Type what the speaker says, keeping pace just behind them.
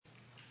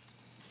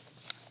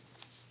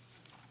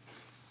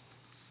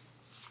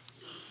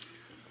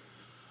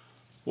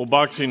Well,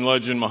 boxing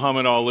legend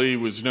Muhammad Ali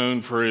was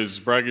known for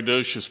his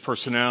braggadocious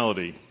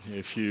personality.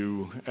 If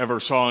you ever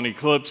saw any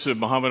clips of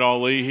Muhammad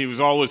Ali, he was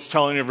always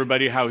telling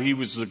everybody how he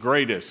was the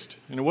greatest.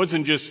 And it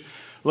wasn't just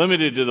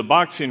limited to the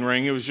boxing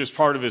ring, it was just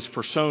part of his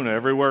persona.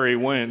 Everywhere he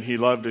went, he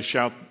loved to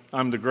shout,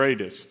 "I'm the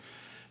greatest."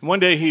 And one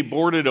day he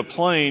boarded a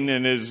plane,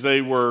 and as they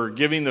were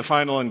giving the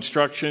final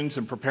instructions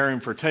and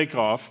preparing for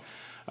takeoff,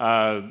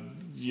 as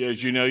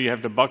you know, you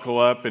have to buckle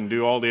up and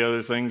do all the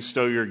other things,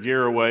 stow your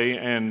gear away,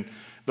 and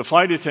the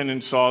flight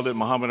attendant saw that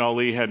Muhammad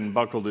Ali hadn't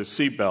buckled his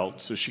seatbelt.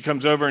 So she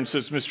comes over and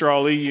says, "Mr.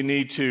 Ali, you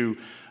need to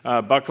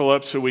buckle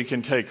up so we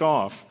can take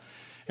off."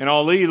 And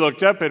Ali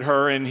looked up at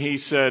her and he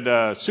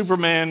said,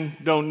 "Superman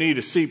don't need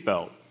a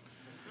seatbelt."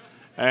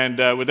 And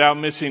without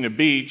missing a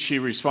beat, she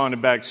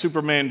responded back,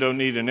 "Superman don't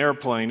need an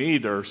airplane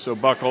either, so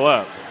buckle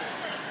up."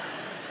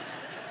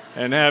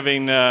 And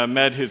having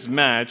met his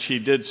match, he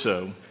did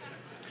so.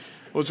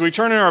 Well, as we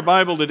turn in our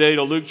Bible today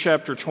to Luke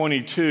chapter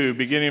 22,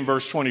 beginning in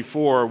verse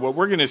 24, what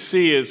we're going to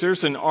see is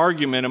there's an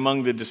argument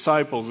among the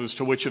disciples as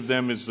to which of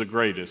them is the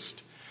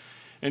greatest.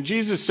 And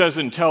Jesus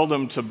doesn't tell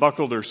them to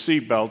buckle their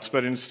seatbelts,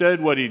 but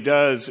instead what he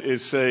does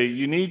is say,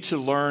 you need to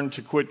learn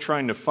to quit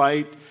trying to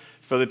fight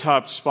for the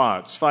top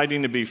spots,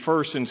 fighting to be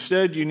first.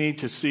 Instead, you need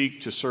to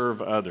seek to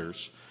serve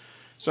others.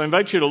 So I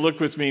invite you to look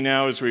with me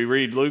now as we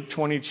read Luke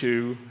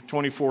 22,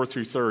 24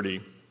 through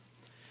 30.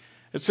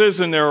 It says,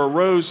 "And there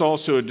arose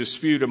also a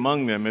dispute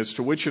among them as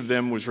to which of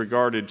them was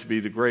regarded to be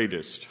the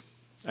greatest.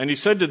 And he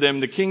said to them,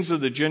 the kings of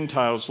the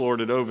Gentiles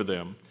lord it over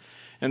them,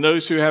 and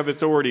those who have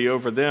authority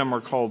over them are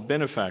called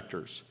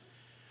benefactors.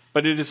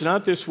 But it is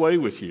not this way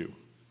with you.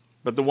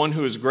 But the one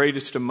who is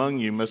greatest among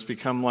you must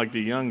become like the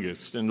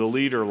youngest, and the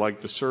leader like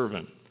the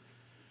servant.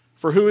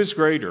 For who is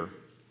greater,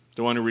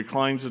 the one who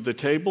reclines at the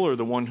table or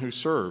the one who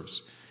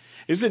serves?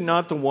 Is it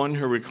not the one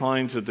who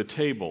reclines at the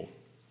table?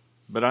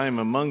 But I am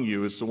among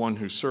you as the one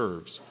who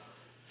serves.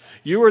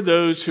 You are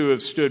those who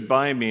have stood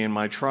by me in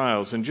my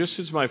trials, and just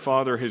as my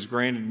Father has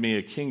granted me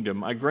a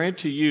kingdom, I grant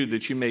to you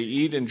that you may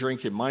eat and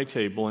drink at my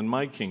table in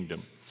my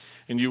kingdom,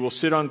 and you will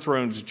sit on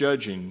thrones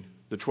judging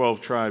the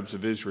 12 tribes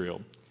of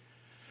Israel."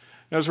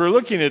 Now, as we're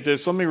looking at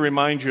this, let me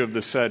remind you of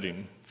the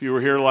setting. If you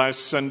were here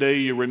last Sunday,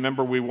 you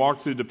remember we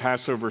walked through the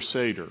Passover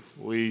Seder.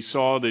 We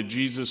saw that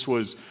Jesus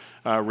was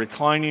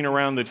reclining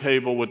around the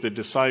table with the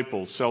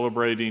disciples,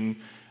 celebrating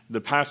the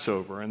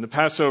Passover. And the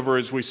Passover,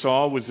 as we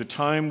saw, was a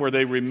time where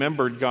they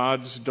remembered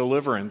God's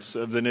deliverance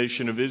of the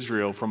nation of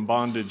Israel from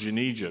bondage in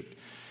Egypt.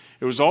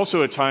 It was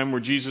also a time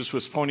where Jesus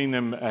was pointing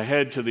them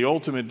ahead to the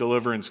ultimate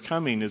deliverance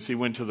coming as he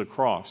went to the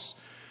cross.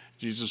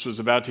 Jesus was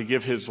about to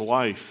give his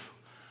life,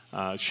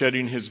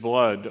 shedding his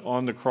blood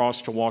on the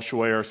cross to wash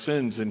away our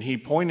sins. And he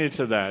pointed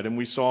to that. And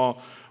we saw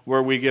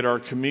where we get our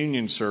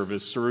communion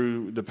service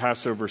through the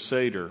Passover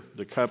Seder,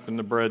 the cup and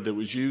the bread that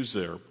was used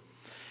there.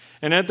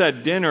 And at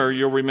that dinner,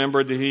 you'll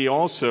remember that he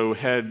also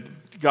had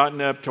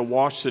gotten up to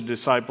wash the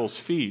disciples'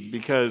 feet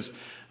because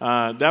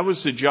that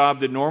was the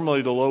job that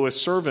normally the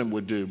lowest servant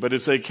would do. But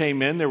as they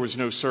came in, there was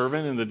no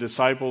servant, and the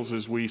disciples,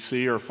 as we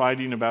see, are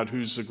fighting about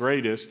who's the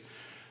greatest.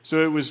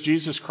 So it was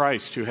Jesus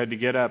Christ who had to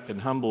get up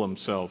and humble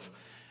himself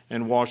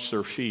and wash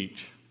their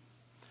feet.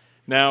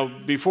 Now,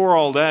 before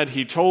all that,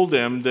 he told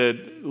them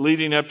that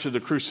leading up to the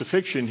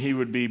crucifixion, he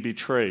would be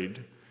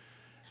betrayed.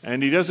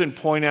 And he doesn't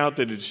point out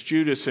that it's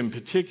Judas in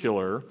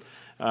particular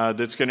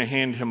that's going to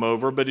hand him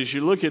over. But as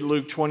you look at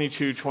Luke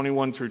 22,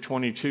 21 through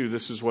 22,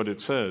 this is what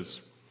it says.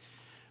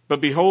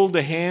 "But behold,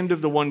 the hand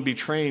of the one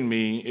betraying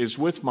me is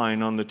with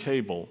mine on the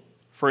table.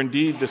 For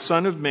indeed, the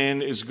Son of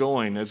Man is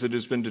going as it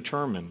has been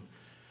determined.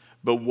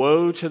 But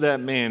woe to that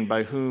man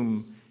by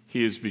whom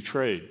he is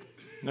betrayed."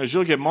 Now, as you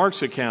look at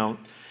Mark's account,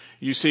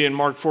 you see in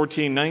Mark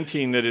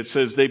 14:19 that it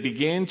says, "They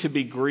began to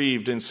be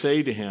grieved and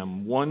say to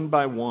him, one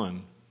by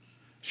one,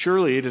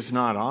 'Surely it is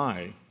not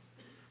I.'"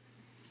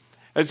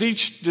 As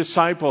each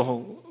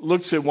disciple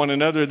looks at one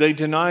another, they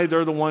deny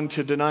they're the one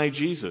to deny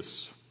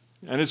Jesus.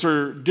 And as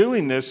they're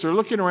doing this, they're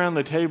looking around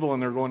the table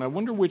and they're going, I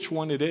wonder which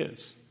one it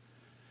is.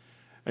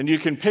 And you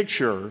can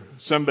picture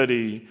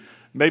somebody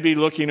maybe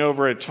looking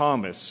over at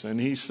Thomas, and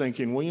he's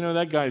thinking, well, you know,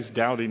 that guy's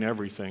doubting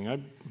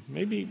everything.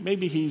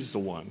 Maybe he's the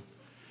one.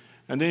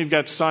 And then you've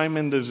got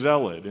Simon the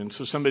Zealot. And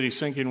so somebody's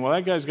thinking, well,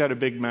 that guy's got a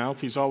big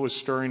mouth. He's always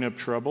stirring up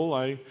trouble.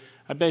 I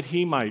bet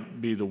he might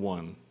be the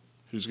one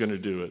who's going to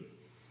do it.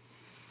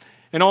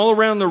 And all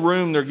around the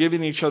room, they're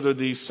giving each other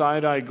these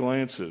side-eye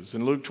glances.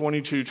 And Luke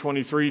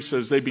 22:23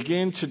 says, they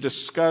began to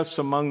discuss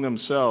among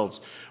themselves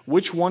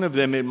which one of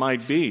them it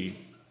might be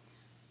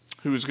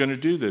who is going to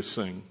do this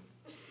thing.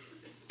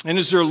 And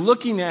as they're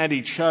looking at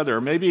each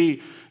other,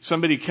 maybe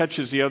somebody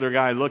catches the other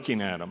guy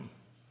looking at them.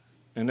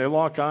 And they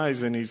lock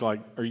eyes, and he's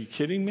like, are you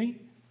kidding me?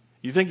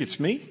 You think it's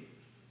me?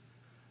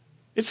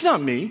 It's not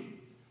me.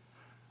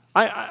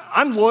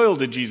 I'm loyal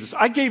to Jesus.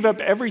 I gave up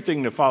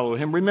everything to follow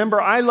him.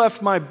 Remember, I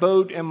left my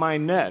boat and my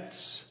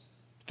nets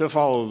to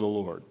follow the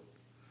Lord.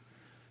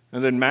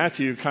 And then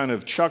Matthew kind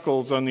of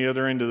chuckles on the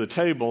other end of the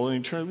table,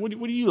 and he turns,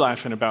 what are you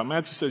laughing about?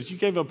 Matthew says, you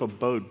gave up a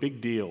boat, big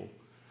deal.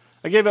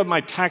 I gave up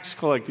my tax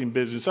collecting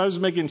business. I was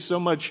making so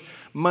much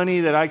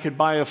money that I could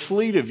buy a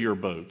fleet of your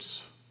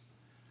boats.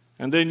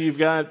 And then you've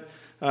got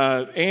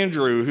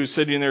Andrew who's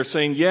sitting there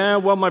saying, yeah,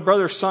 well, my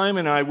brother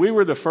Simon and I, we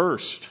were the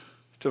first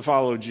to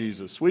follow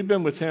Jesus. We've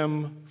been with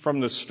him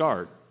from the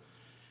start.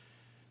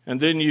 And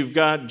then you've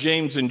got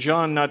James and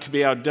John, not to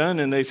be outdone,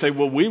 and they say,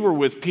 well, we were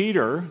with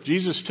Peter.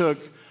 Jesus took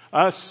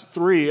us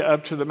three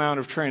up to the Mount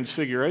of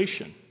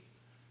Transfiguration.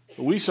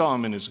 But we saw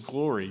him in his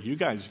glory. You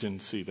guys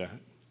didn't see that.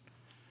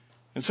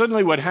 And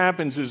suddenly what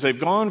happens is they've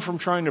gone from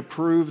trying to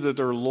prove that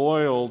they're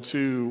loyal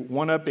to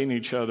one-upping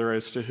each other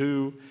as to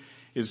who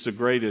is the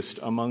greatest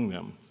among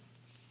them.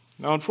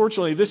 Now,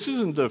 unfortunately, this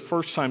isn't the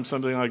first time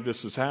something like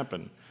this has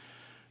happened.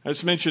 I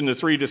just mentioned the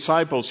three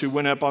disciples who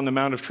went up on the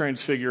Mount of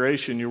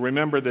Transfiguration. You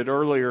remember that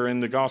earlier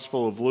in the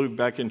Gospel of Luke,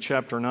 back in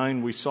chapter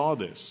 9, we saw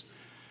this.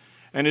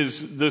 And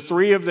as the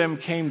three of them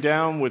came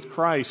down with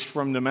Christ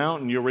from the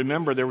mountain, you'll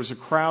remember there was a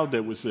crowd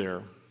that was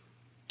there.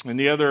 And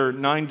the other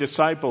 9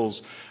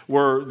 disciples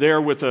were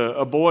there with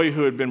a boy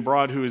who had been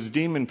brought who was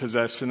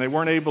demon-possessed, and they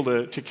weren't able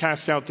to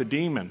cast out the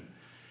demon.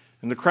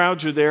 And the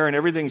crowds are there, and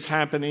everything's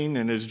happening.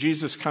 And as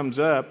Jesus comes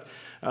up,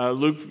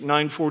 Luke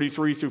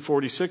 9:43 through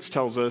 46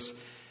 tells us,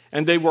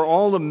 and they were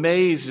all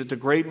amazed at the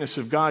greatness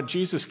of God.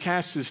 Jesus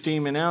casts this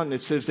demon out, and it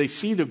says they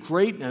see the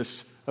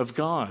greatness of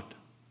God.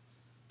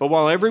 But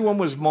while everyone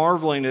was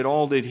marveling at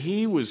all that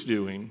he was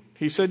doing,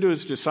 he said to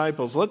his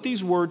disciples, let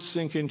these words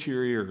sink into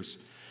your ears.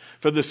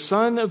 For the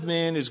Son of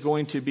Man is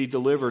going to be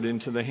delivered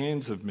into the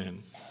hands of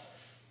men.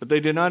 But they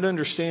did not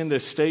understand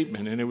this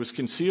statement, and it was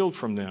concealed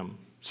from them,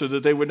 so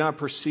that they would not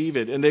perceive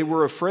it. And they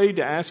were afraid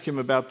to ask him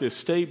about this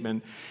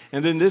statement.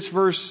 And then this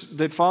verse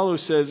that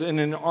follows says, and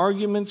an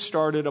argument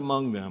started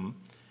among them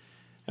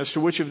as to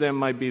which of them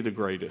might be the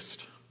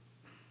greatest.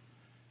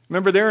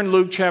 Remember there in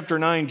Luke chapter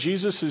 9,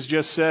 Jesus has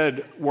just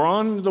said, we're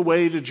on the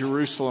way to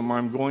Jerusalem where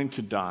I'm going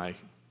to die.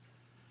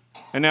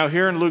 And now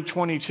here in Luke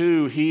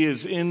 22, he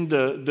is in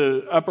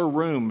the upper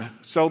room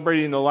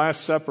celebrating the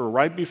Last Supper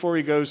right before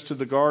he goes to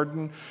the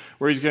garden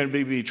where he's going to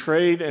be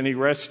betrayed and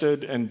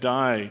arrested and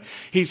die.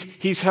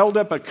 He's held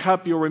up a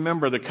cup, you'll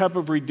remember, the cup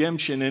of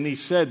redemption, and he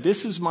said,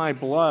 this is my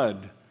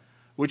blood,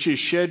 which is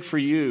shed for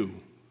you.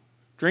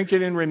 Drink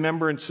it in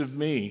remembrance of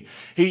me.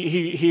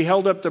 He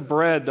held up the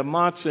bread, the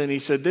matzah, and he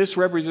said, this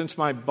represents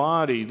my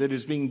body that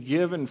is being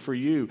given for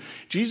you.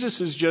 Jesus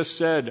has just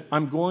said,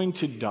 I'm going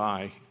to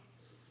die.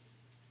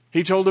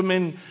 He told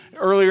them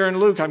earlier in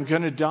Luke, I'm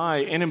going to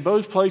die. And in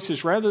both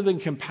places, rather than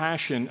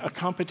compassion, a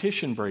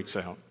competition breaks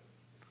out.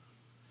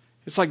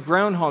 It's like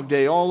Groundhog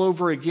Day all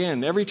over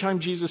again. Every time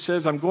Jesus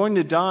says, I'm going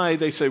to die,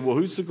 they say, well,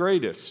 who's the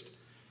greatest?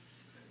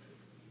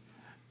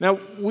 Now,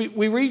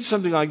 we read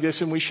something like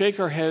this and we shake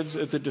our heads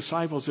at the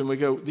disciples and we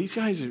go, these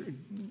guys,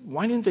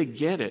 why didn't they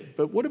get it?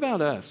 But what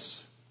about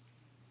us?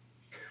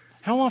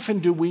 How often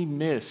do we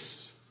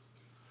miss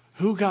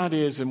who God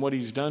is and what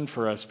he's done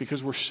for us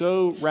because we're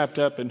so wrapped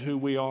up in who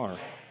we are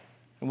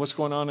and what's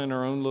going on in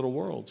our own little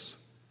worlds?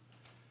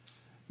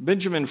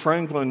 Benjamin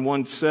Franklin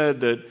once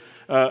said that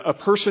a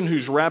person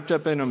who's wrapped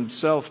up in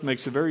himself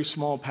makes a very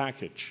small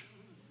package.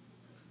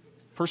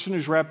 A person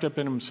who's wrapped up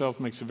in himself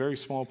makes a very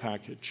small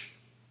package.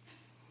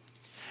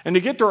 And to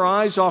get their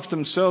eyes off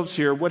themselves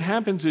here, what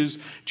happens is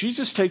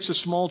Jesus takes a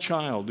small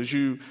child. As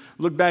you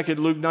look back at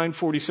Luke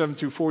 9:47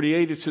 through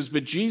 48, it says,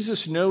 but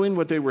Jesus, knowing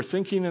what they were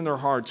thinking in their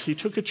hearts, he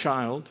took a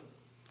child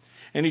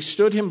and he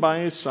stood him by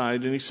his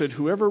side and he said,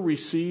 whoever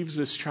receives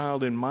this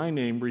child in my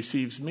name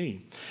receives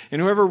me.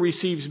 And whoever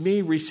receives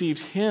me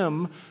receives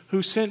him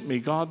who sent me,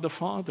 God the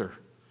Father.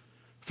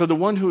 For the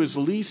one who is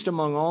least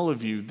among all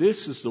of you,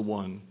 this is the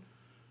one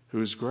who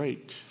is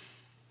great.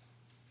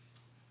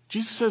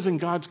 Jesus says in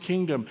God's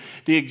kingdom,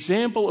 the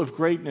example of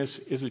greatness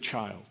is a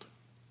child.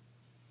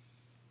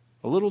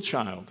 A little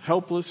child,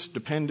 helpless,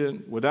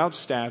 dependent, without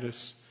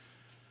status,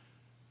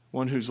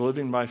 one who's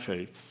living by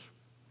faith.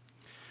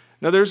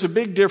 Now there's a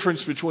big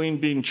difference between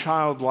being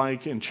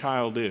childlike and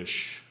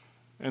childish.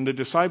 And the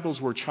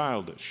disciples were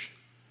childish.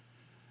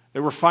 They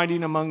were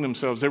fighting among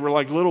themselves. They were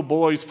like little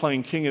boys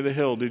playing King of the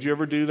Hill. Did you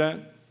ever do that?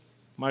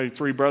 My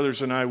 3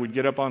 brothers and I would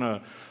get up on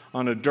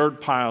a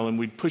dirt pile and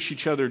we'd push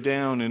each other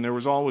down, and there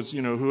was always,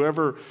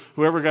 whoever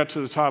got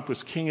to the top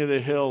was king of the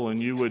hill,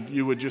 and you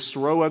would just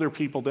throw other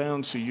people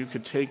down so you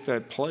could take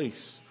that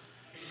place.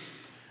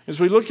 As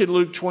we look at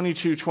Luke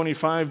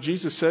 22:25,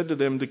 Jesus said to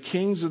them, the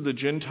kings of the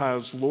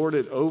Gentiles lord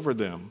it over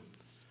them,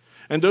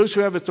 and those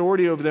who have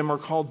authority over them are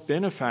called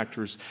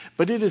benefactors.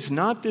 But it is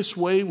not this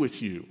way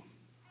with you.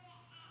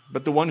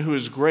 But the one who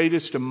is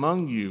greatest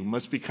among you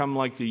must become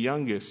like the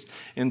youngest,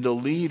 and the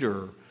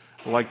leader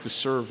like the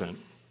servant.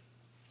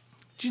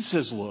 Jesus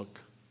says, look,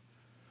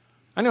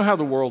 I know how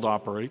the world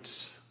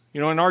operates.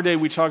 In our day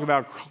we talk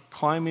about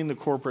climbing the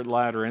corporate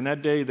ladder. In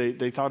that day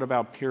they thought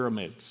about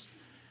pyramids.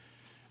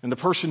 And the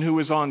person who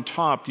was on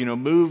top,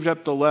 moved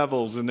up the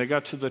levels and they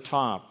got to the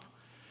top.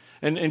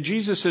 And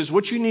Jesus says,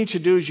 what you need to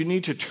do is you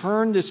need to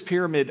turn this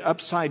pyramid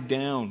upside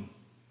down.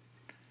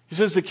 He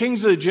says the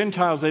kings of the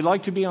Gentiles, they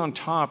like to be on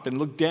top and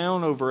look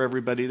down over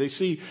everybody. They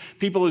see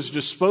people as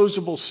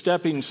disposable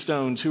stepping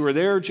stones who are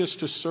there just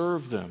to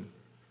serve them.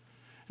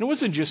 And it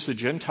wasn't just the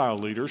Gentile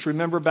leaders.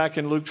 Remember back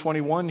in Luke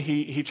 21,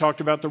 he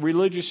talked about the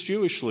religious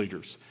Jewish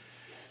leaders.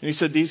 And he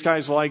said these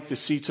guys like the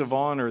seats of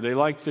honor. They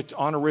like the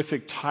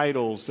honorific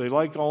titles. They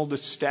like all the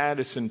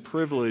status and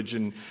privilege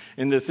and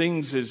the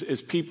things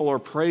as people are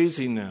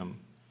praising them.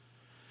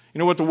 You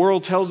know, what the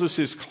world tells us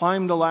is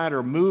climb the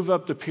ladder, move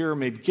up the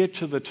pyramid, get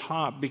to the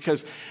top.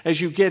 Because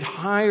as you get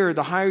higher,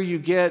 the higher you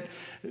get,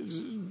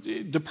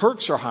 the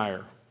perks are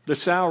higher. The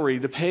salary,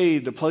 the pay,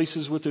 the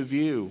places with a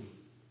view.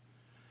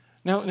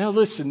 Now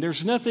listen,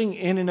 there's nothing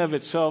in and of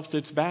itself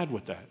that's bad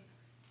with that.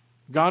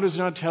 God is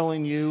not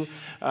telling you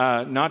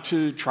not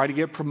to try to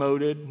get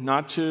promoted,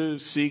 not to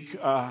seek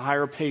a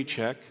higher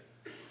paycheck.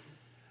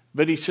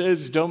 But he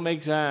says don't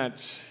make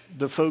that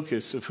the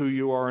focus of who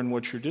you are and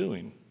what you're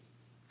doing.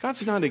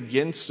 God's not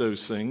against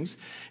those things.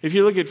 If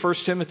you look at 1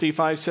 Timothy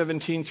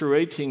 5:17 through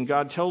 18,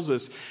 God tells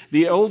us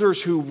the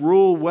elders who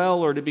rule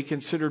well are to be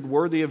considered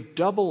worthy of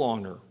double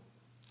honor,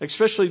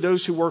 especially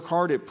those who work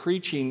hard at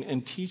preaching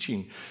and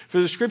teaching.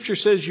 For the scripture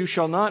says, you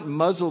shall not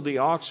muzzle the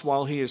ox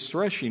while he is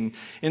threshing,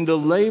 and the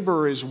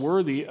laborer is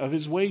worthy of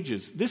his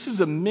wages. This is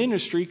a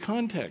ministry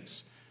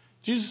context.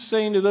 Jesus is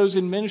saying to those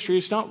in ministry,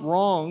 it's not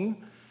wrong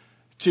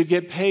to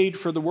get paid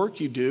for the work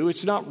you do.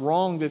 It's not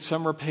wrong that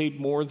some are paid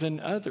more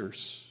than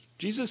others.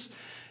 Jesus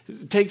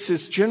takes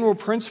this general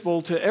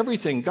principle to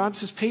everything. God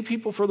says, pay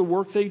people for the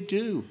work they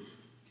do.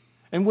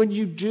 And when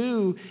you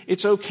do,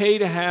 it's okay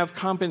to have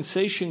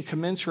compensation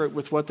commensurate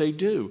with what they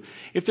do.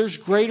 If there's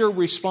greater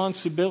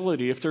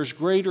responsibility, if there's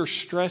greater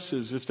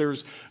stresses, if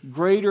there's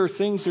greater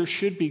things, there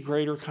should be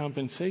greater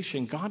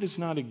compensation. God is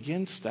not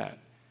against that.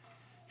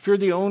 If you're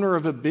the owner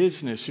of a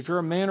business, if you're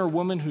a man or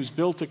woman who's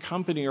built a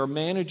company or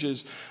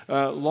manages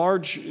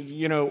large,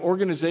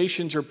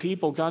 organizations or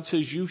people, God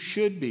says you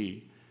should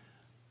be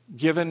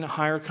given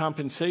higher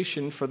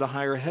compensation for the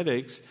higher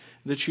headaches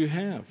that you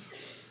have.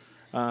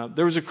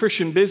 There was a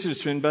Christian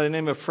businessman by the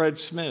name of Fred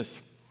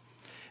Smith.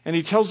 And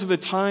he tells of a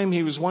time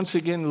he was once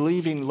again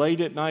leaving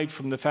late at night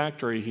from the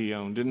factory he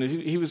owned. And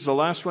he was the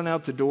last one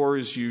out the door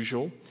as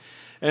usual.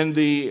 And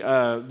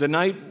the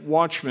night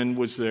watchman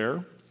was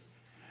there.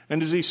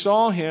 And as he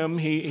saw him,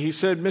 he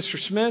said, Mr.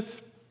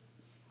 Smith,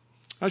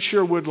 I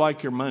sure would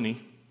like your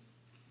money.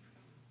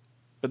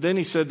 But then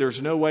he said,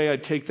 there's no way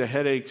I'd take the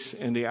headaches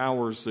and the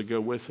hours that go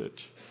with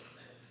it.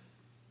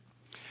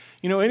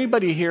 You know,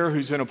 anybody here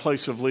who's in a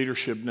place of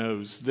leadership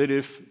knows that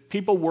if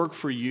people work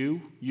for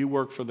you, you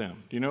work for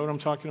them. Do you know what I'm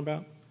talking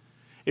about?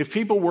 If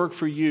people work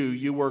for you,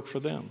 you work for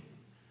them.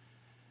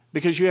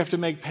 Because you have to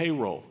make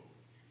payroll.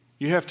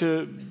 You have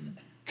to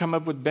come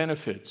up with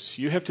benefits.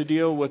 You have to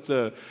deal with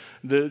the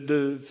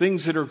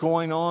things that are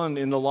going on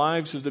in the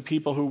lives of the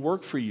people who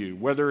work for you,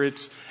 whether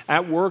it's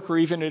at work or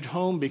even at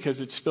home,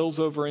 because it spills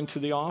over into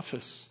the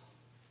office.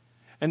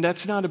 And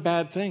that's not a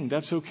bad thing.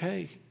 That's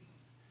okay.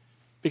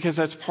 Because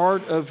that's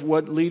part of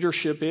what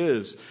leadership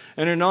is.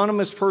 An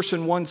anonymous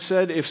person once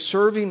said, if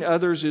serving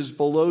others is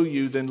below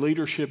you, then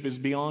leadership is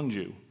beyond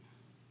you.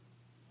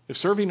 If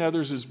serving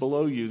others is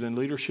below you, then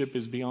leadership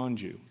is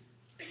beyond you.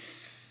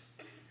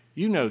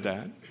 You know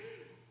that.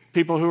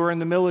 People who are in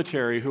the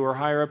military, who are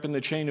higher up in the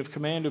chain of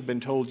command, have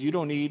been told you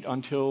don't eat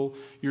until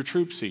your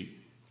troops eat.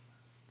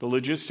 The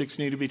logistics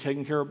need to be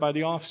taken care of by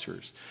the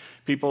officers.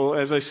 People,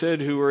 as I said,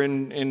 who are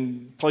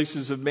in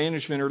places of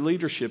management or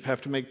leadership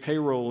have to make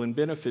payroll and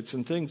benefits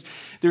and things.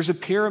 There's a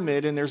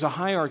pyramid and there's a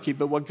hierarchy,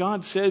 but what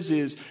God says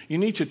is you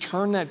need to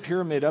turn that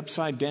pyramid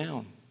upside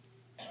down.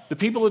 The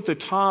people at the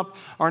top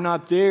are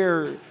not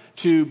there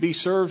to be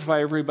served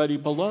by everybody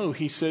below.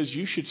 He says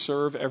you should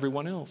serve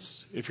everyone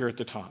else if you're at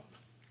the top.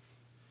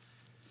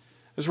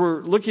 As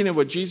we're looking at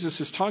what Jesus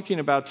is talking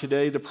about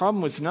today, the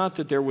problem was not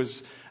that there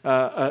was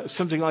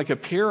something like a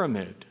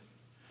pyramid.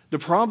 The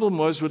problem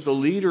was with the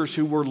leaders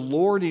who were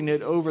lording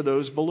it over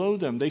those below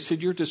them. They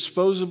said, you're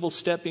disposable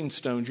stepping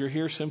stones. You're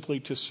here simply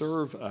to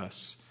serve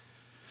us.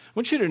 I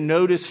want you to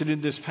notice that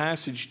in this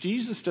passage,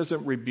 Jesus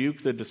doesn't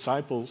rebuke the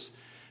disciples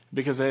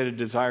because they had a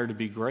desire to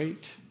be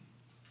great.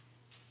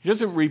 He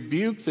doesn't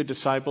rebuke the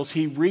disciples.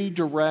 He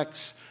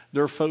redirects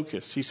their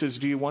focus. He says,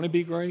 do you want to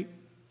be great?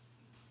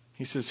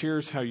 He says,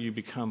 here's how you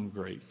become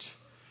great.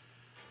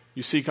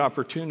 You seek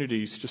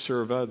opportunities to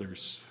serve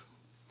others.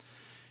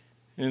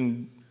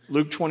 In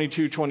Luke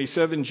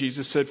 22:27,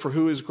 Jesus said, for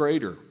who is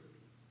greater?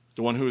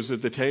 The one who is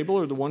at the table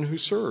or the one who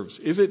serves?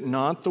 Is it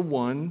not the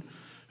one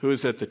who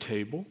is at the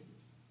table?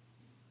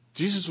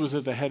 Jesus was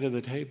at the head of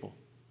the table.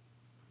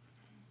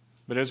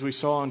 But as we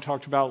saw and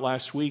talked about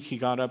last week, he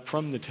got up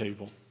from the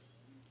table.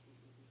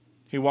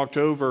 He walked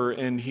over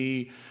and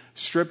he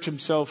stripped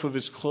himself of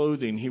his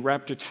clothing. He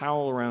wrapped a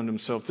towel around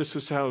himself. This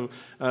is how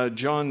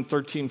John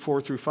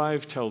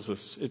 13:4-5 tells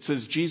us. It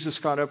says, Jesus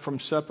got up from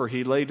supper.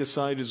 He laid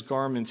aside his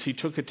garments. He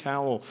took a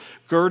towel,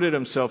 girded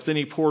himself. Then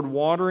he poured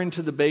water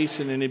into the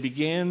basin and he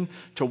began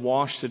to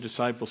wash the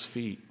disciples'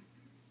 feet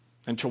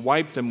and to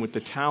wipe them with the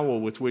towel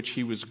with which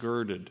he was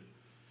girded.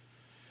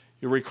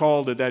 You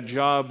recall that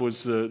job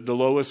was the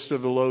lowest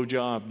of the low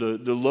job.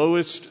 The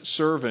lowest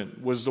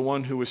servant was the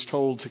one who was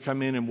told to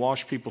come in and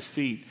wash people's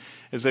feet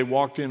as they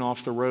walked in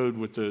off the road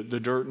with the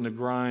dirt and the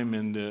grime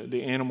and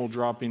the animal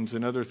droppings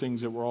and other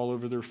things that were all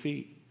over their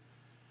feet.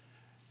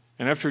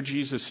 And after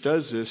Jesus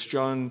does this,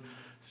 John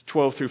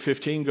 12 through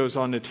 15 goes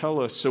on to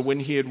tell us, so when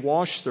he had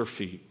washed their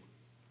feet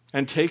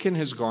and taken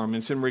his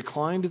garments and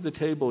reclined at the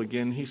table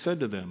again, he said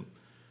to them,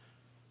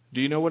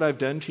 do you know what I've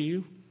done to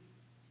you?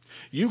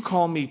 You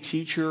call me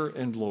teacher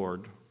and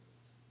Lord,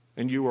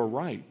 and you are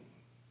right,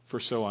 for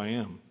so I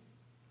am.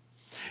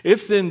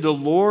 If then the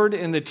Lord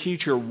and the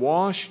teacher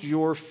washed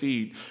your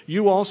feet,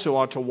 you also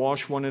ought to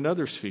wash one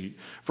another's feet.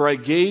 For I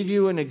gave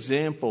you an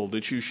example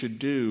that you should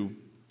do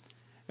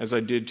as I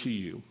did to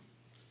you.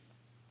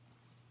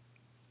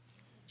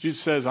 Jesus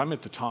says, I'm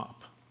at the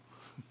top.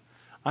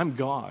 I'm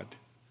God.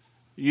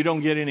 You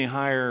don't get any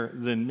higher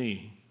than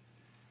me.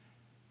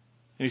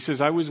 And he says,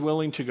 I was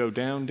willing to go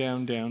down,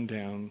 down, down,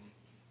 down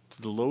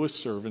to the lowest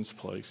servant's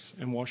place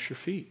and wash your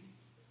feet.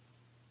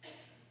 He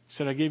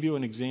said, I gave you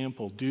an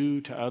example.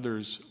 Do to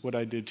others what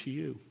I did to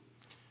you.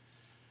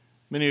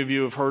 Many of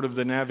you have heard of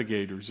the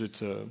Navigators.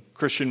 It's a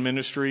Christian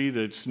ministry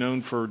that's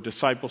known for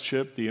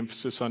discipleship, the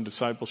emphasis on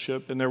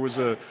discipleship. And there was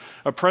a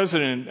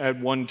president at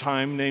one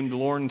time named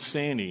Lawrence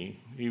Sanney.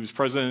 He was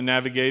president of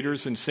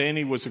Navigators, and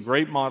Sanney was a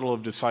great model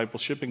of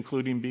discipleship,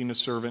 including being a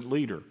servant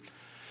leader.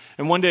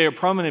 And one day a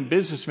prominent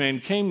businessman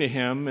came to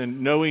him,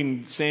 and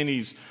knowing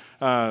Sanney's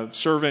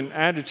servant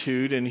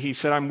attitude, and he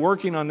said, I'm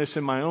working on this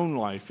in my own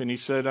life. And he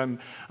said, I'm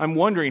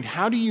wondering,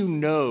 how do you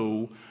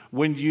know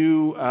when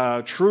you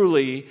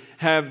truly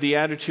have the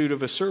attitude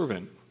of a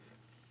servant?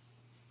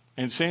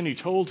 And Sanney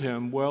told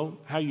him, well,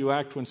 how you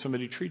act when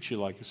somebody treats you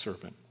like a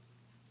servant.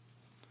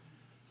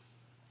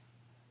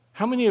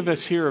 How many of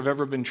us here have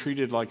ever been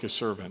treated like a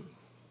servant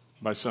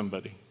by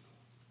somebody?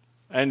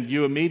 And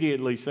you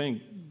immediately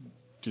think,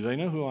 do they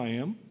know who I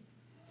am?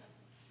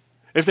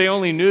 If they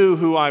only knew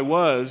who I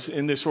was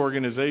in this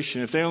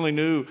organization, if they only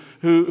knew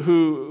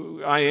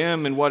who I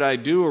am and what I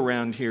do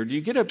around here, do you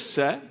get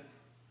upset?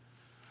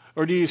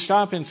 Or do you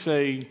stop and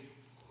say,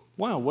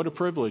 wow, what a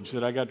privilege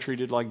that I got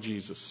treated like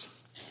Jesus.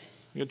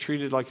 I got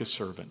treated like a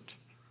servant.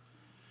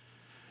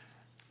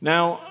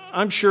 Now,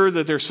 I'm sure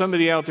that there's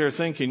somebody out there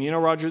thinking, you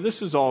know, Roger,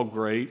 this is all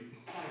great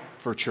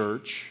for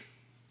church,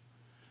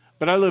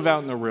 but I live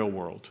out in the real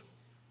world.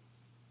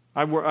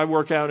 I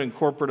work out in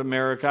corporate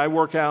America. I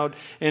work out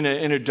in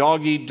a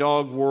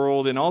dog-eat-dog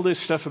world, and all this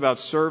stuff about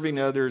serving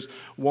others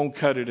won't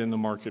cut it in the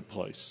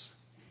marketplace.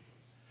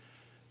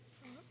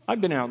 I've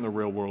been out in the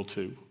real world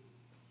too.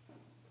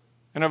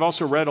 And I've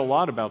also read a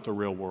lot about the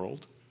real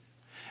world.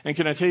 And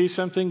can I tell you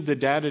something? The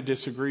data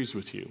disagrees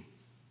with you.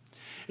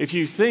 If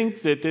you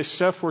think that this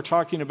stuff we're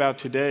talking about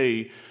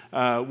today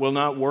will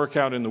not work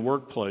out in the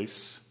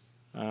workplace,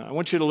 I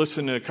want you to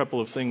listen to a couple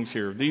of things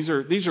here. These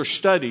are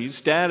studies,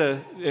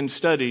 data and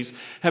studies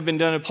have been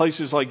done at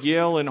places like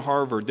Yale and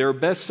Harvard. There are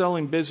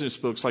best-selling business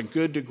books like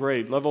Good to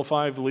Great, Level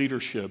 5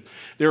 Leadership.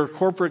 There are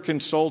corporate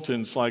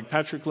consultants like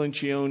Patrick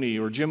Lencioni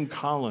or Jim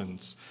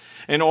Collins.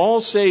 And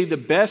all say the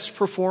best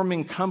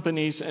performing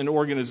companies and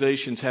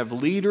organizations have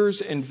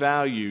leaders and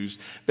values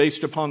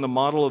based upon the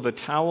model of a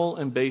towel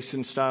and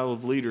basin style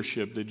of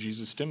leadership that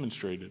Jesus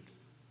demonstrated.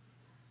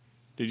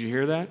 Did you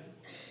hear that?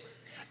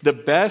 The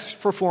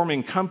best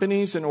performing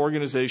companies and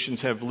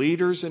organizations have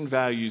leaders and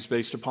values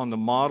based upon the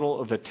model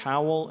of a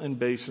towel and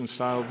basin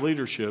style of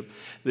leadership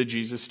that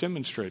Jesus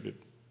demonstrated.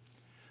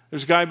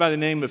 There's a guy by the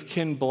name of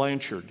Ken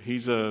Blanchard.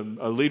 He's a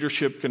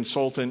leadership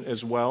consultant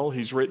as well.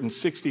 He's written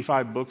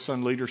 65 books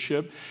on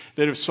leadership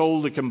that have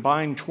sold a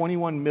combined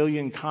 21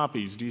 million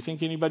copies. Do you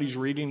think anybody's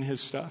reading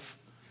his stuff?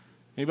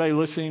 Anybody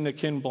listening to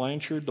Ken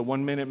Blanchard, the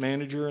 1 Minute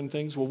Manager and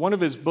things? Well, one of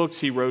his books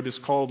he wrote is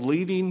called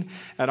Leading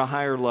at a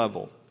Higher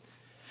Level.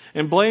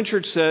 And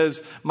Blanchard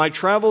says, my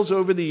travels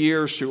over the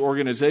years through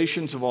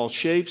organizations of all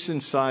shapes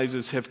and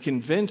sizes have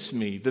convinced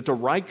me that the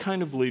right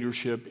kind of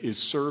leadership is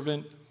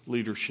servant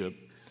leadership.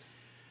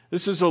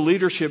 This is a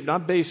leadership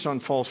not based on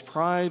false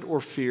pride or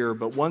fear,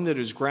 but one that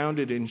is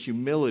grounded in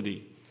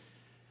humility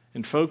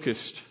and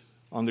focused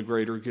on the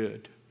greater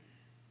good.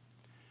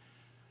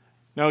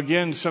 Now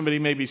again, somebody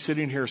may be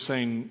sitting here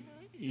saying,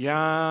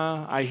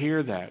 yeah, I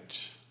hear that.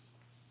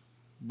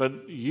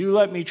 But you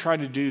let me try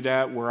to do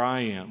that where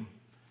I am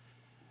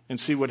and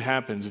see what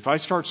happens. If I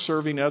start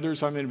serving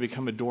others, I'm going to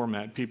become a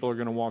doormat. People are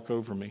going to walk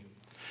over me.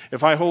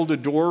 If I hold a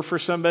door for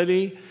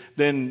somebody,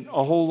 then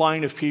a whole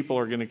line of people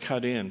are going to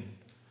cut in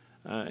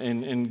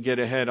and get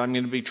ahead. I'm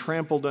going to be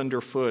trampled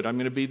underfoot. I'm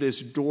going to be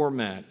this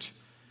doormat.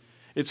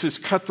 It's this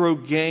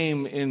cutthroat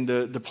game in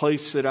the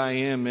place that I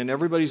am, and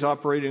everybody's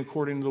operating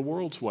according to the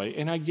world's way.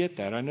 And I get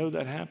that. I know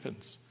that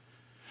happens.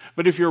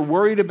 But if you're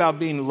worried about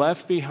being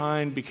left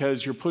behind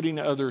because you're putting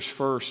others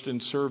first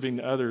and serving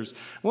others,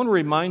 I want to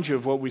remind you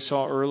of what we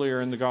saw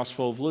earlier in the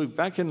Gospel of Luke.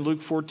 Back in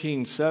Luke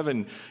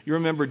 14:7, you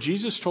remember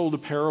Jesus told a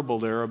parable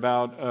there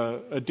about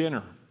a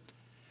dinner.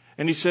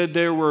 And he said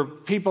there were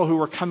people who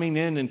were coming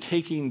in and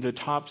taking the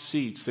top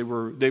seats. They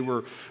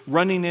were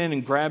running in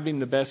and grabbing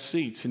the best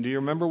seats. And do you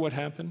remember what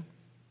happened?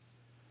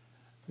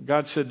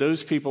 God said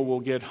those people will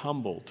get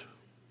humbled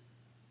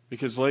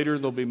because later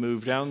they'll be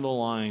moved down the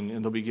line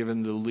and they'll be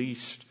given the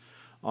least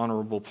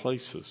honorable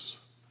places.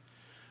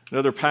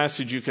 Another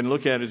passage you can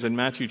look at is in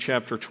Matthew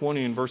chapter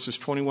 20 and verses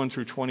 21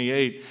 through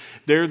 28.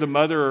 There the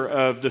mother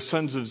of the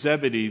sons of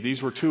Zebedee,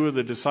 these were two of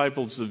the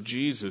disciples of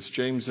Jesus,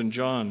 James and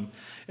John.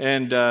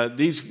 And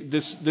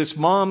this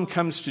mom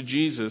comes to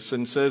Jesus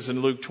and says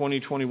in Luke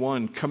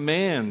 20:21,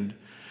 "Command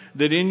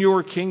that in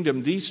your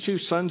kingdom these two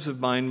sons of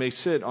mine may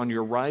sit on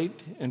your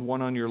right and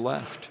one on your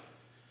left."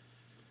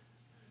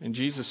 And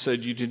Jesus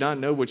said, "You do not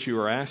know what you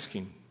are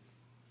asking."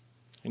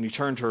 And he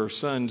turned to her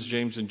sons,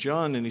 James and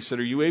John, and he said,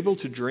 "Are you able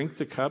to drink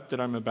the cup that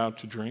I'm about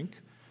to drink?"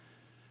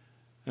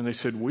 And they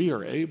said, "We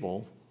are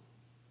able."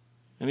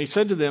 And he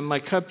said to them, "My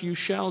cup you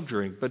shall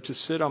drink, but to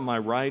sit on my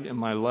right and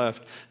my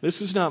left,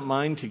 this is not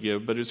mine to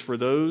give, but is for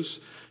those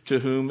to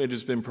whom it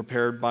has been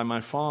prepared by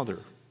my Father."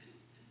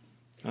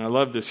 And I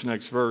love this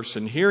next verse.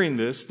 And hearing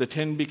this, the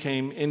 10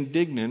 became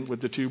indignant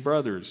with the two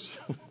brothers.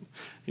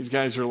 These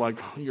guys are like,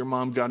 "Oh, your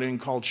mom got in,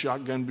 called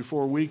shotgun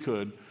before we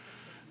could."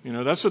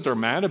 That's what they're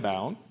mad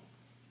about.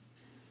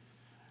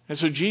 And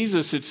so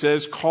Jesus, it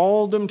says,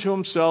 called them to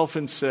himself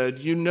and said,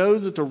 "You know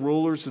that the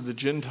rulers of the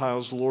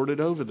Gentiles lord it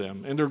over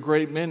them, and their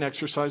great men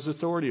exercise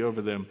authority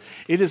over them.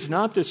 It is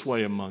not this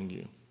way among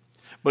you.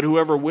 But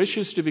whoever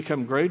wishes to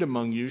become great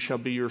among you shall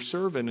be your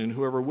servant, and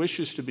whoever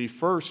wishes to be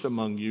first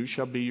among you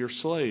shall be your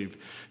slave.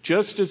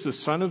 Just as the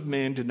Son of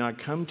Man did not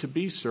come to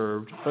be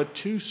served, but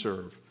to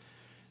serve,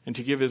 and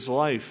to give his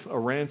life a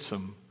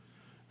ransom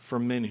for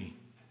many."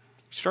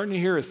 Starting to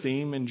hear a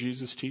theme in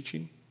Jesus'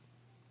 teaching?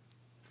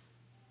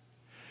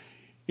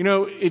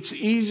 It's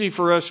easy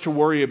for us to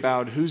worry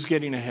about who's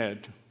getting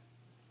ahead,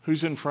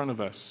 who's in front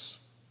of us,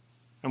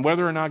 and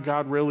whether or not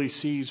God really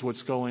sees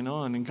what's going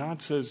on. And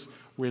God says,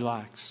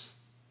 relax.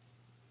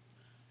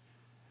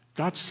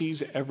 God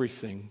sees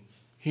everything.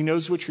 He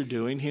knows what you're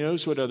doing. He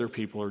knows what other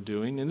people are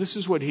doing. And this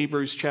is what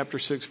Hebrews chapter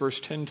 6, verse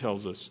 10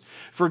 tells us.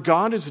 "For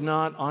God is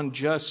not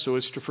unjust so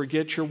as to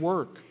forget your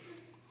work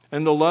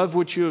and the love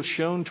which you have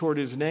shown toward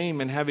his name,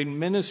 and having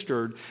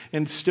ministered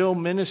and still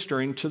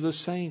ministering to the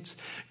saints."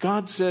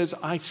 God says,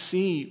 "I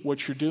see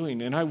what you're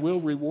doing, and I will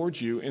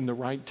reward you in the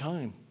right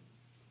time."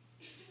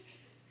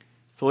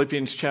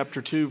 Philippians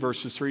chapter 2,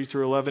 verses 3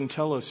 through 11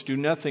 tell us, "Do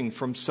nothing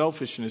from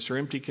selfishness or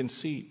empty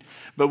conceit,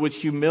 but with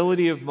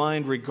humility of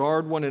mind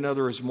regard one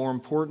another as more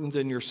important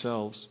than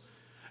yourselves.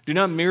 Do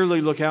not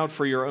merely look out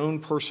for your own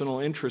personal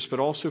interest,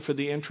 but also for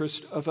the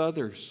interest of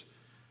others.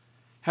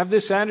 Have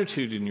this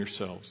attitude in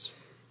yourselves,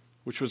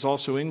 which was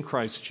also in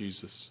Christ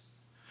Jesus,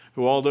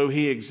 who, although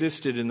he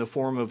existed in the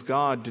form of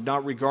God, did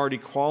not regard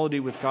equality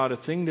with God a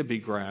thing to be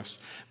grasped,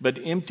 but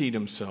emptied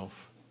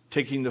himself,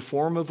 taking the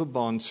form of a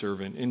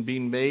bondservant, and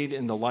being made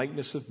in the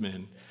likeness of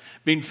men.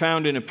 Being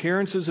found in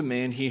appearance as a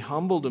man, he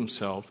humbled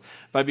himself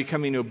by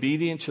becoming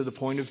obedient to the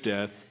point of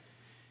death,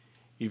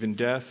 even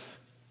death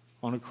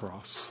on a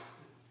cross."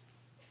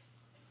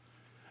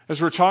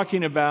 As we're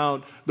talking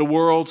about the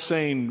world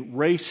saying,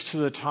 race to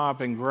the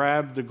top and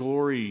grab the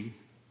glory,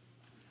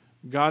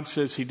 God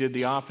says he did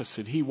the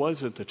opposite. He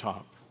was at the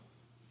top.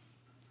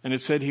 And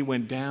it said he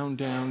went down,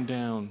 down,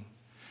 down.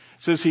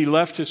 It says he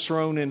left his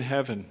throne in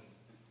heaven.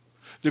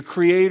 The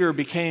Creator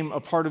became a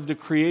part of the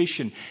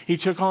creation. He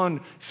took on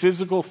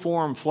physical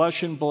form,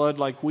 flesh and blood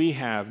like we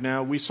have.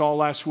 Now, we saw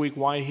last week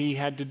why he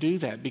had to do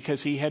that.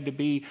 Because he had to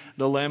be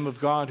the Lamb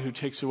of God who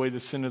takes away the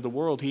sin of the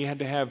world. He had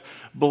to have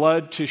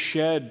blood to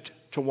shed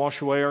to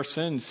wash away our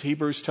sins.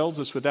 Hebrews tells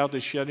us without the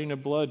shedding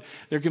of blood,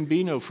 there can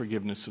be no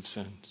forgiveness of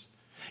sins.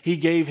 He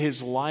gave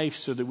his life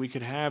so that we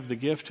could have the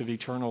gift of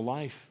eternal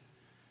life.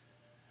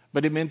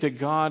 But it meant that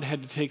God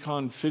had to take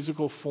on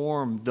physical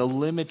form, the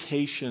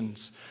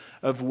limitations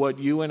of what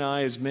you and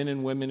I as men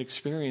and women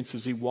experience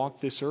as he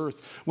walked this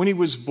earth. When he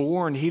was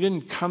born, he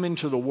didn't come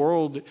into the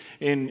world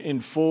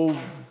in full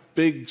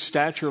big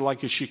stature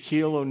like a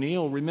Shaquille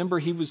O'Neal. Remember,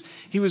 he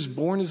was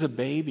born as a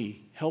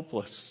baby,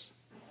 helpless.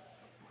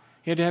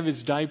 He had to have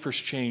his diapers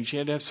changed. He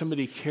had to have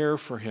somebody care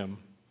for him.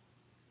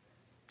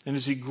 And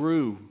as he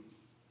grew,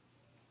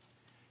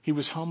 he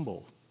was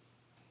humble.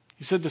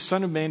 He said the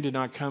Son of Man did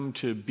not come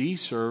to be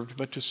served,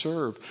 but to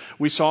serve.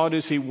 We saw it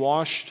as he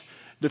washed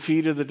the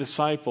feet of the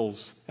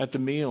disciples at the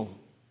meal.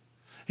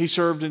 He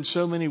served in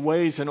so many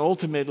ways, and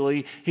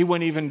ultimately he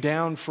went even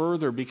down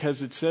further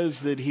because it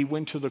says that he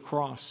went to the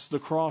cross,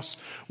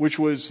 which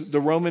was the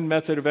Roman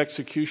method of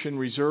execution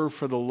reserved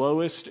for the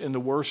lowest and the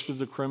worst of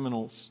the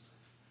criminals.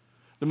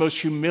 The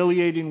most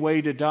humiliating way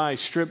to die,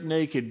 stripped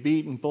naked,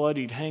 beaten,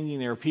 bloodied, hanging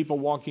there, people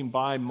walking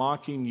by,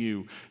 mocking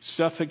you,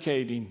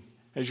 suffocating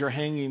as you're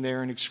hanging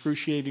there in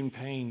excruciating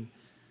pain.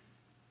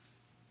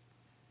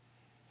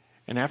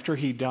 And after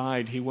he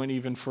died, he went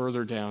even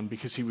further down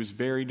because he was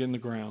buried in the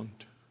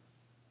ground.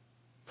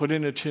 Put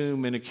in a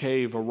tomb in a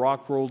cave, a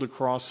rock rolled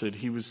across it.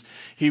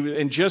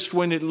 And just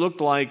when it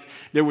looked like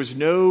there was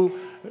no,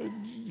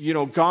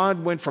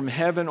 God went from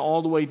heaven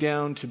all the way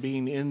down to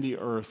being in the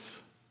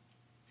earth.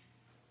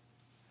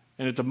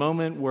 And at the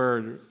moment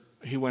where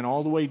he went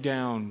all the way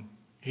down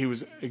He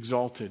was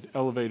exalted,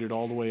 elevated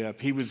all the way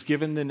up. He was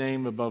given the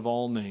name above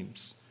all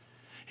names.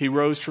 He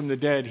rose from the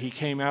dead. He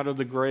came out of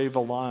the grave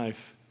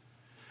alive.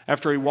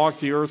 After he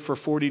walked the earth for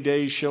 40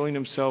 days, showing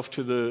himself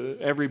to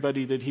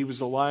everybody that he was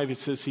alive, it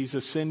says he's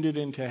ascended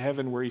into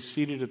heaven where he's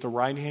seated at the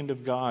right hand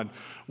of God,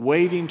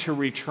 waiting to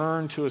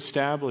return to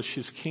establish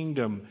his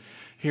kingdom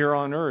here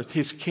on earth.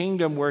 His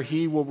kingdom where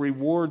he will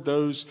reward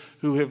those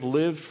who have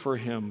lived for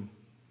him.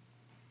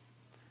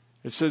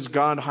 It says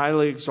God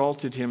highly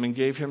exalted him and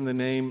gave him the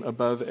name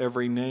above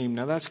every name.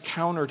 Now that's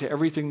counter to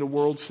everything the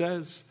world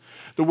says.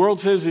 The world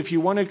says if you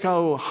want to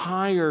go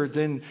higher,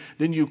 then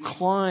you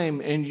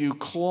climb and you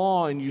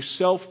claw and you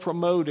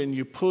self-promote and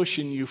you push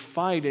and you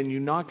fight and you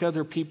knock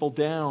other people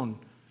down.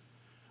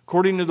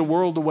 According to the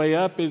world, the way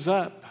up is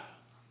up.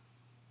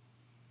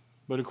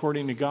 But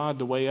according to God,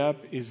 the way up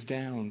is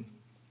down.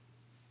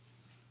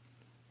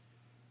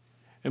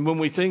 And when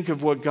we think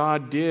of what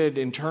God did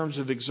in terms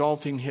of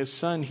exalting his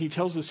Son, he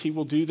tells us he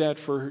will do that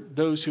for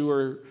those who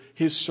are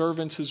his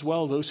servants as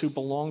well, those who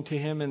belong to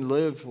him and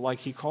live like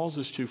he calls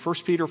us to. 1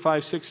 Peter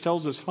 5:6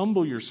 tells us,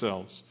 humble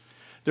yourselves,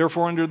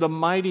 therefore under the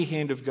mighty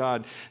hand of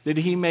God, that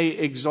he may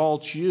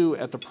exalt you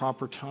at the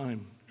proper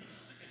time.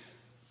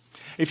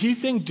 If you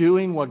think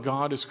doing what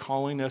God is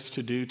calling us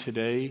to do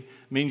today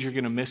means you're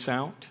going to miss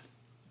out,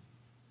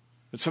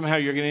 that somehow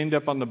you're going to end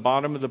up on the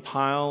bottom of the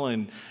pile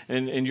and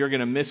you're going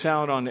to miss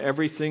out on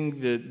everything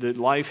that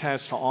life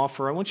has to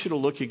offer, I want you to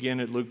look again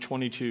at Luke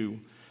 22,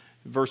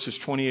 verses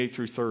 28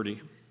 through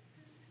 30.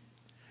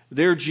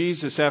 There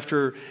Jesus,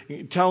 after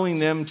telling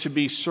them to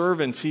be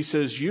servants, he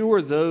says, you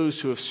are those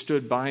who have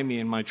stood by me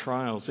in my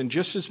trials. And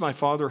just as my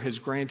Father has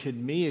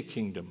granted me a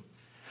kingdom,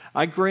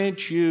 I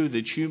grant you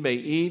that you may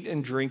eat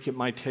and drink at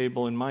my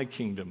table in my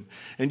kingdom.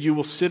 And you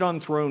will sit on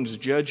thrones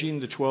judging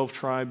the 12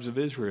 tribes of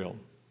Israel.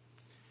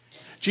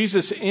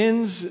 Jesus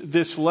ends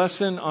this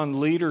lesson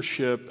on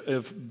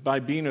leadership by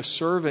being a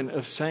servant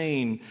of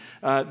saying,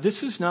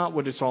 this is not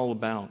what it's all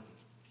about.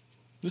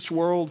 This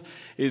world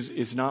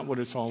is not what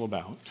it's all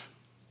about.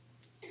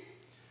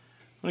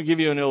 I'm going to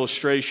give you an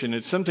illustration.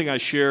 It's something I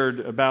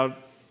shared about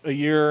a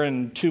year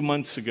and 2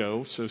 months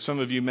ago, so some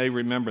of you may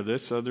remember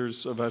this.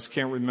 Others of us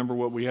can't remember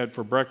what we had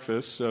for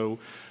breakfast, so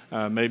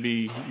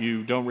maybe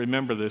you don't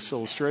remember this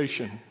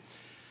illustration.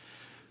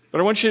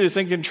 But I want you to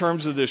think in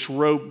terms of this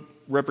rope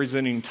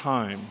representing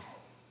time.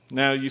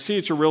 Now, you see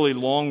it's a really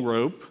long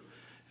rope,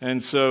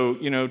 and so,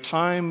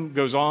 time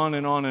goes on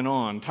and on and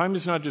on. Time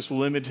is not just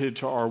limited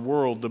to our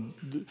world.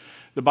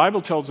 The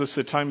Bible tells us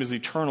that time is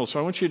eternal, so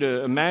I want you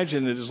to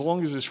imagine that as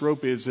long as this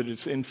rope is, that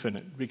it's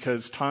infinite,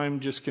 because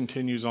time just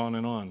continues on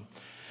and on.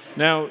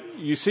 Now,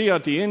 you see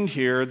at the end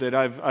here that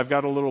I've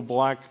got a little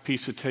black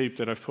piece of tape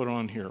that I've put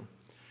on here.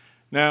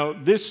 Now,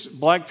 this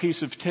black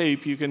piece of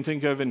tape you can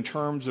think of in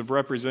terms of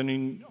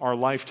representing our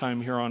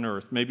lifetime here on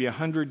earth, maybe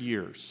 100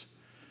 years.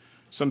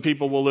 Some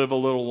people will live a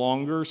little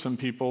longer, some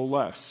people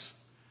less.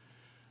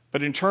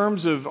 But in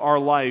terms of our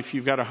life,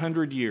 you've got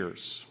 100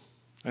 years.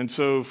 And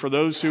so for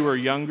those who are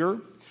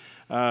younger,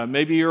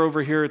 maybe you're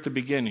over here at the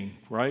beginning,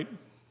 right?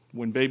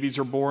 When babies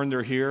are born,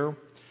 they're here.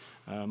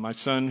 My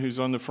son, who's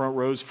on the front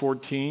row, is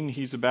 14.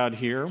 He's about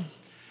here.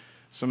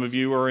 Some of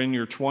you are in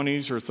your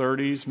 20s or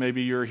 30s.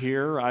 Maybe you're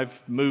here.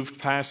 I've moved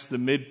past the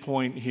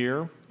midpoint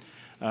here.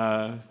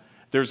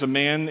 There's a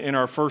man in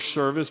our first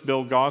service,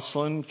 Bill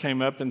Goslin,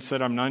 came up and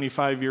said, I'm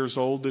 95 years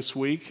old this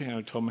week. And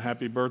I told him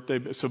happy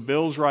birthday. So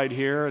Bill's right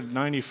here at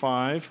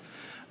 95.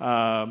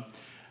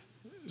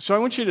 So I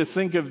want you to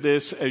think of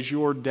this as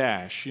your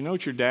dash. You know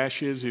what your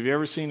dash is? Have you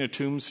ever seen a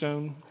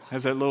tombstone? It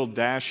has that little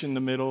dash in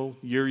the middle,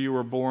 year you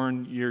were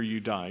born, year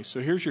you die. So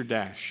here's your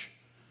dash.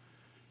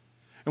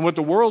 And what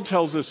the world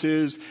tells us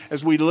is,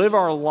 as we live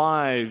our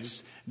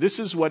lives, this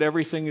is what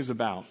everything is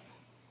about.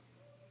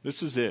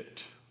 This is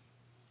it.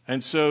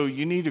 And so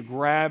you need to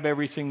grab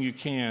everything you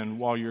can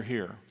while you're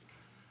here.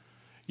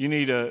 You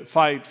need to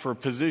fight for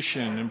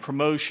position and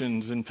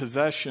promotions and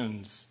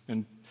possessions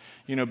and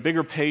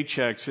bigger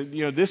paychecks.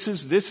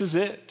 This is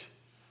it.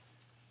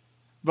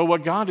 But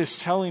what God is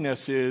telling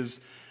us is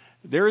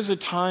there is a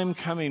time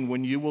coming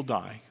when you will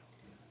die.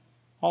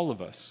 All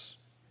of us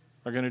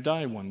are going to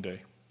die one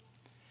day.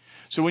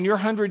 So when your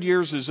 100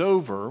 years is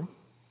over,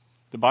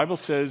 the Bible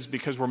says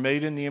because we're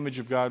made in the image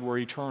of God, we're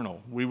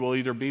eternal. We will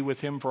either be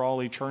with him for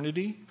all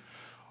eternity,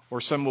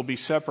 or some will be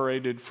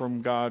separated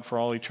from God for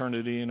all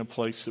eternity in a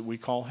place that we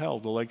call hell,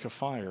 the lake of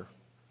fire.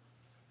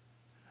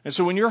 And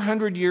so when your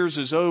 100 years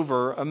is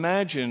over,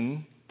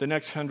 imagine the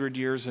next 100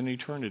 years in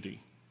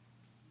eternity.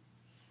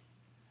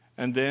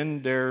 And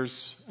then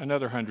there's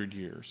another 100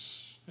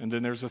 years. And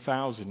then there's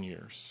 1,000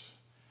 years.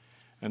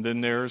 And then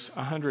there's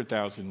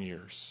 100,000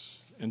 years.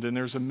 And then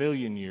there's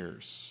 1,000,000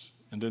 years.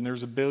 And then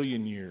there's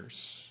 1,000,000,000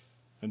 years.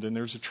 And then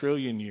there's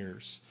 1,000,000,000,000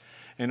 years.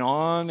 And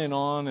on and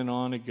on and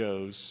on it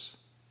goes.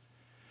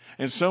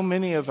 And so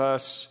many of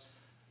us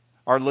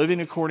are living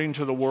according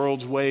to the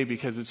world's way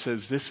because it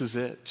says this is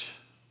it.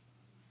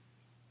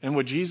 And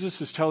what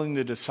Jesus is telling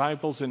the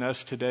disciples and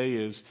us today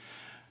is,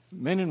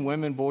 men and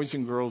women, boys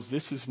and girls,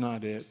 this is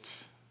not it.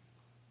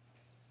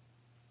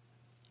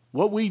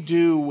 What we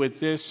do with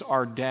this,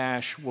 our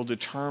dash, will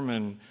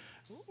determine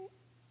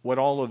what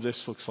all of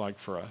this looks like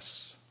for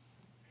us.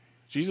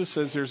 Jesus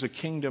says there's a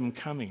kingdom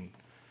coming.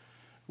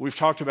 We've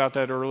talked about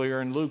that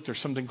earlier in Luke. There's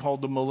something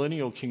called the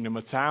millennial kingdom,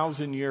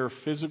 1,000-year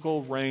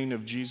physical reign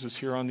of Jesus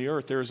here on the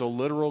earth. There is a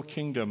literal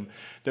kingdom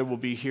that will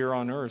be here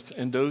on earth.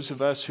 And those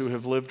of us who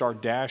have lived our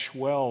dash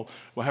well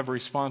will have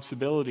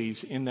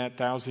responsibilities in that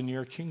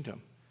 1,000-year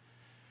kingdom.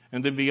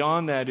 And then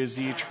beyond that is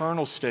the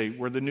eternal state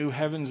where the new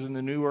heavens and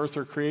the new earth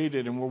are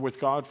created and we're with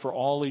God for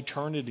all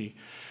eternity.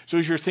 So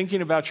as you're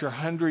thinking about your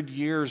 100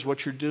 years,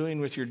 what you're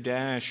doing with your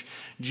dash,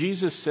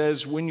 Jesus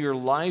says when your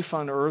life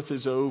on earth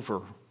is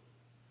over,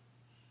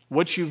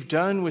 what you've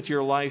done with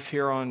your life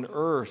here on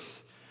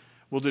earth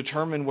will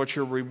determine what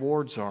your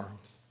rewards are.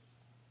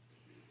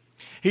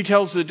 He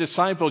tells the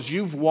disciples,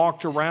 you've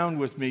walked around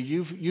with me.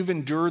 You've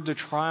endured the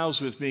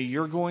trials with me.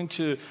 You're going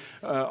to,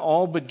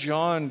 all but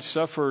John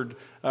suffered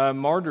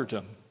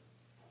martyrdom.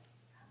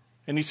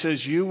 And he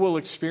says, you will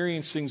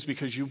experience things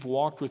because you've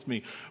walked with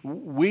me.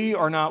 We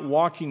are not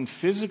walking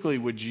physically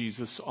with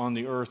Jesus on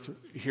the earth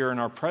here in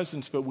our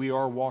presence, but we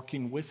are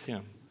walking with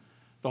him.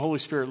 The Holy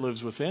Spirit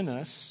lives within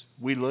us.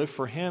 We live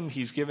for him.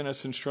 He's given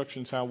us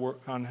instructions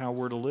on how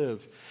we're to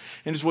live.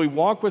 And as we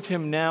walk with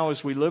him now,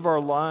 as we live our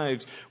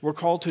lives, we're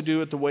called to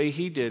do it the way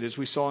he did, as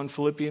we saw in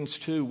Philippians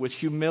 2. With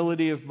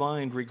humility of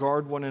mind,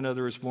 regard one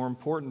another as more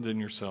important than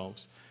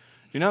yourselves.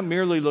 Do not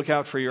merely look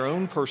out for your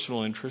own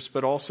personal interests,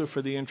 but also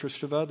for the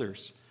interest of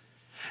others.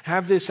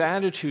 Have this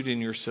attitude in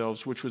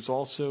yourselves, which was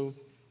also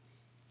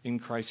in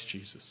Christ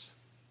Jesus.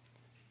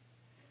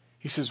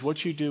 He says,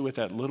 what you do with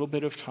that little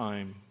bit of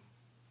time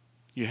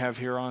you have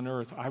here on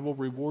earth, I will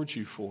reward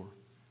you for.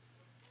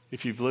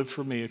 If you've lived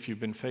for me, if you've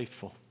been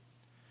faithful.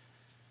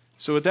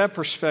 So with that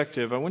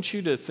perspective, I want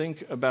you to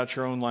think about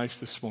your own life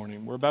this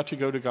morning. We're about to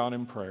go to God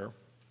in prayer.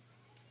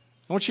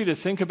 I want you to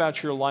think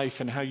about your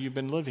life and how you've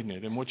been living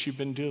it and what you've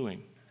been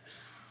doing.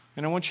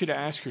 And I want you to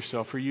ask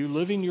yourself, are you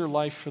living your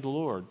life for the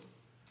Lord?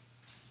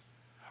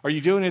 Are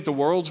you doing it the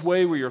world's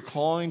way where you're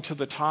clawing to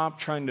the top,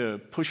 trying to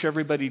push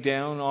everybody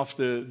down off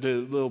the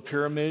little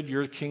pyramid?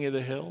 You're the king of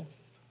the hill.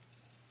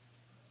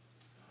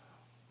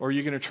 Or are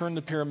you going to turn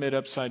the pyramid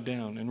upside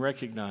down and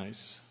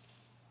recognize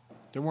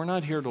that we're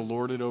not here to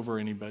lord it over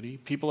anybody?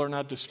 People are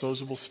not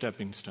disposable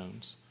stepping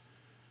stones.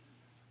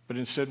 But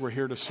instead, we're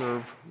here to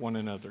serve one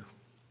another.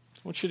 I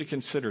want you to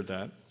consider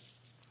that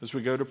as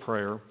we go to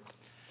prayer.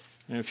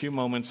 In a few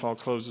moments, I'll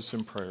close us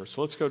in prayer.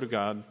 So let's go to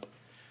God.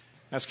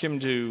 Ask him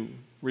to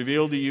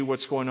reveal to you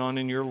what's going on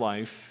in your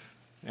life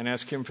and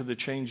ask him for the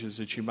changes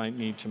that you might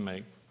need to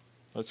make.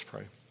 Let's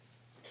pray.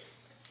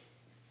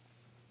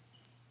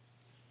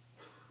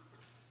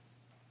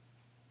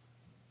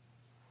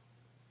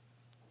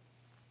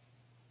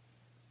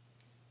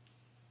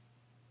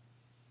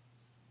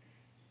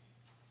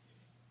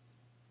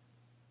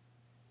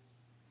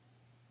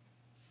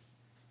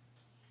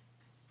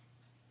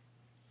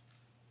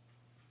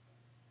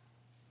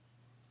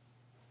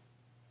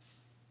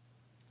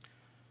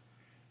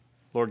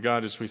 Lord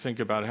God, as we think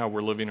about how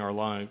we're living our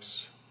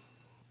lives,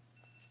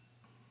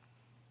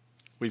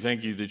 we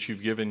thank you that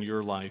you've given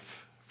your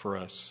life for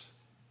us.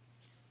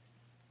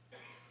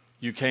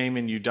 You came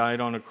and you died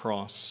on a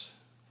cross,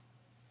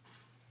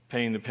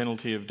 paying the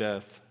penalty of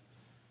death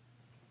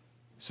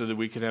so that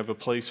we could have a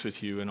place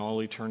with you in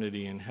all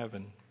eternity in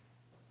heaven.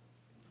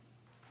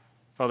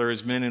 Father,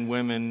 as men and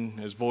women,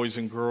 as boys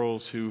and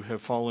girls who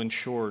have fallen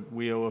short,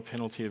 we owe a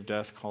penalty of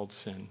death called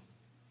sin.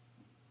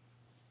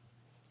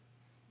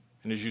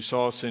 And as you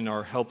saw us in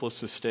our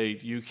helpless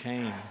estate, you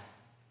came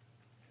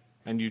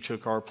and you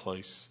took our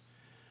place,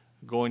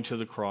 going to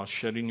the cross,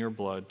 shedding your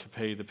blood to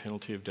pay the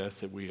penalty of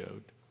death that we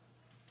owed.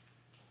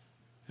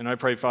 And I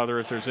pray, Father,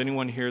 if there's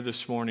anyone here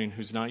this morning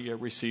who's not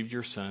yet received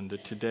your Son,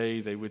 that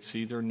today they would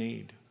see their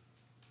need.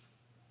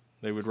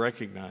 They would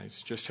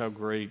recognize just how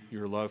great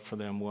your love for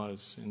them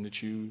was and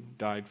that you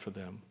died for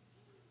them.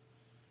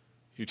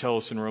 You tell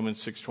us in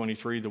Romans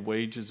 6:23, the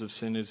wages of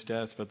sin is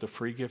death, but the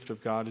free gift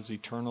of God is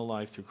eternal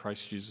life through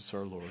Christ Jesus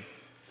our Lord.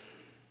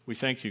 We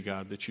thank you,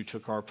 God, that you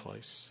took our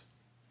place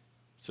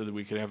so that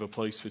we could have a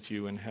place with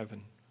you in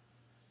heaven.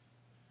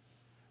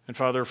 And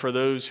Father, for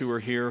those who are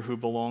here who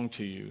belong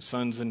to you,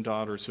 sons and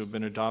daughters who have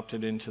been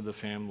adopted into the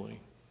family,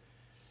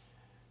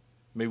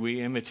 may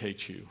we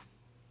imitate you.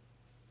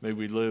 May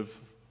we live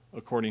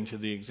according to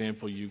the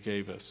example you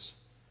gave us.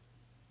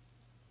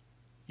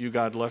 You,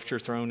 God, left your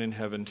throne in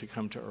heaven to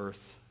come to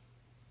earth.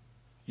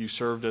 You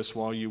served us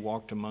while you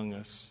walked among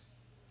us.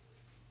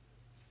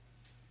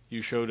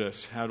 You showed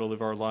us how to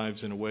live our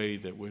lives in a way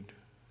that would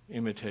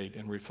imitate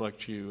and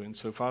reflect you. And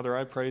so, Father,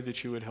 I pray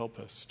that you would help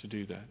us to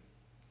do that.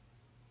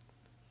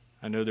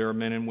 I know there are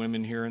men and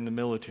women here in the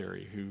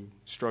military who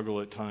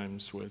struggle at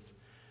times with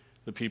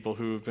the people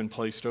who have been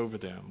placed over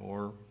them,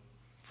 or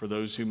for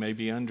those who may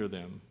be under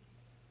them.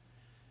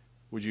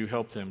 Would you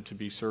help them to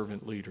be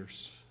servant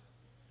leaders?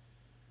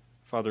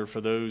 Father,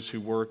 for those who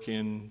work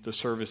in the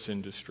service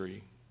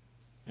industry,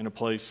 in a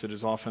place that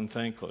is often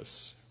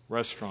thankless,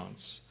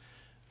 restaurants,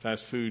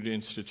 fast food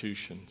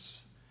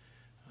institutions,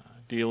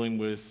 dealing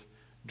with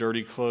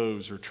dirty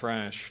clothes or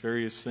trash,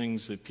 various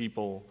things that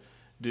people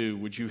do.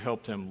 Would you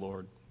help them,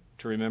 Lord,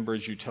 to remember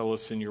as you tell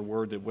us in your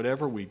word that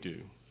whatever we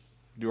do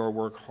our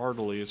work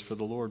heartily is for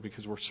the Lord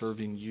because we're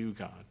serving you,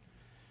 God.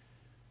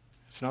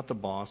 It's not the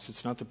boss,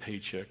 it's not the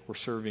paycheck, we're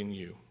serving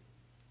you.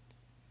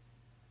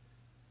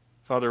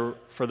 Father,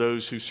 for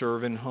those who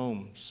serve in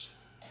homes,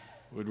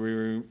 would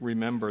we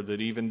remember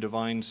that even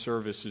divine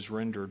service is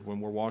rendered when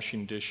we're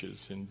washing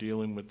dishes and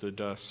dealing with the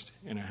dust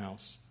in a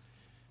house?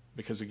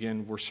 Because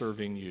again, we're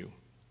serving you.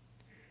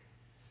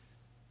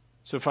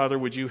 So, Father,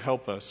 would you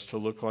help us to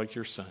look like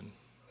your Son,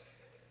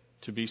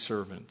 to be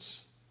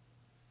servants,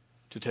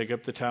 to take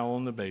up the towel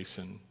and the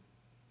basin,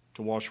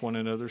 to wash one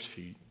another's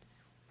feet,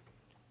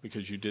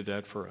 because you did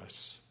that for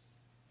us.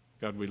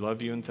 God, we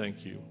love you and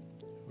thank you.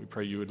 We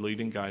pray you would lead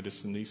and guide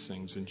us in these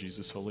things in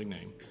Jesus' holy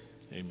name.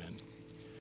 Amen.